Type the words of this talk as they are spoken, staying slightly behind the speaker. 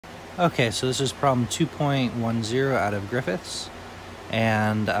Okay, so this is problem 2.10 out of Griffiths,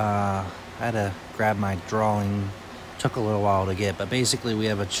 and I had to grab my drawing. Took a little while to get, but basically we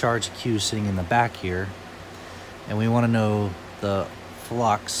have a charged Q sitting in the back here, and we want to know the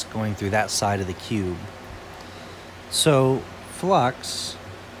flux going through that side of the cube. So flux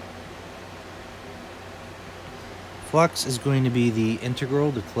is going to be the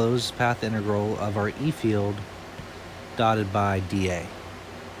integral, the closed path integral of our E field dotted by dA.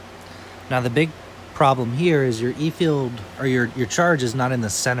 Now the big problem here is your E field, or your charge is not in the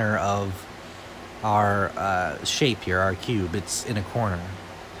center of our shape here, our cube. It's in a corner.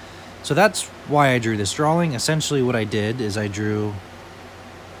 So that's why I drew this drawing. Essentially what I did is I drew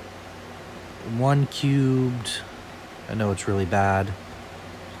one cubed, I know it's really bad,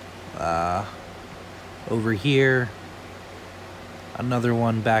 over here, another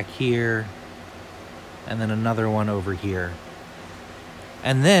one back here, and then another one over here.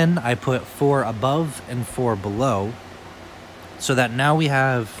 And then I put 4 above and 4 below, so that now we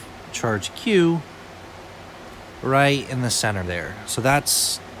have charge Q right in the center there. So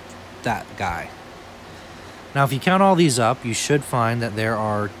that's that guy. Now if you count all these up, you should find that there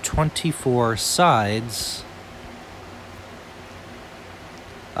are 24 sides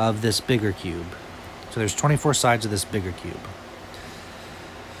of this bigger cube. So there's 24 sides of this bigger cube.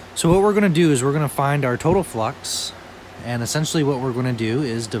 So what we're going to do is we're going to find our total flux, and essentially what we're going to do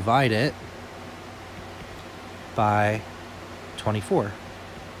is divide it by 24.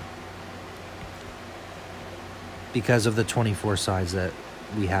 Because of the 24 sides that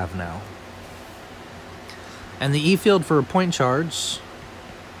we have now. And the E field for a point charge,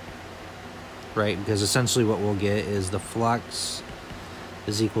 right, because essentially what we'll get is the flux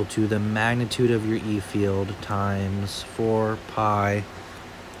is equal to the magnitude of your E field times 4 pi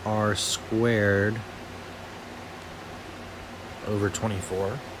r squared over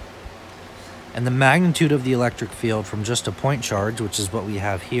 24. And the magnitude of the electric field from just a point charge, which is what we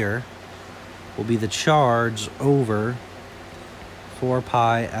have here, will be the charge over 4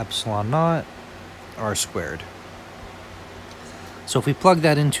 pi epsilon naught r squared. So if we plug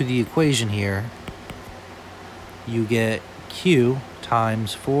that into the equation here, you get Q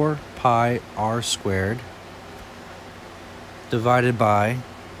times 4 pi r squared divided by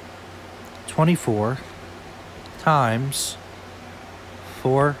 24 times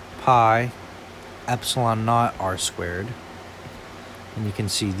 4 pi epsilon naught r squared. And you can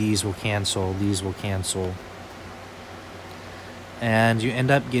see these will cancel, and you end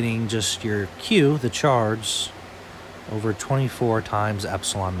up getting just your Q, the charge, over 24 times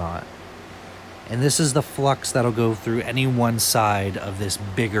epsilon naught. And this is the flux that'll go through any one side of this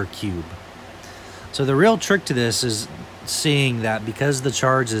bigger cube. So the real trick to this is seeing that because the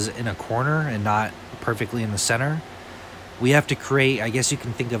charge is in a corner and not perfectly in the center, we have to create, I guess you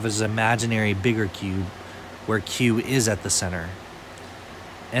can think of as an imaginary bigger cube where Q is at the center.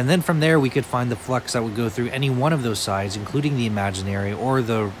 And then from there we could find the flux that would go through any one of those sides, including the imaginary or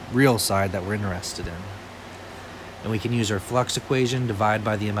the real side that we're interested in. And we can use our flux equation, divide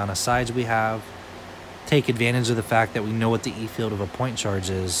by the amount of sides we have, take advantage of the fact that we know what the E field of a point charge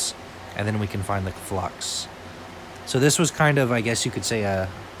is, and then we can find the flux. So this was kind of, I guess you could say, a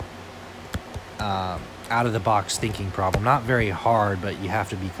out-of-the-box thinking problem. Not very hard, but you have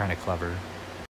to be kind of clever.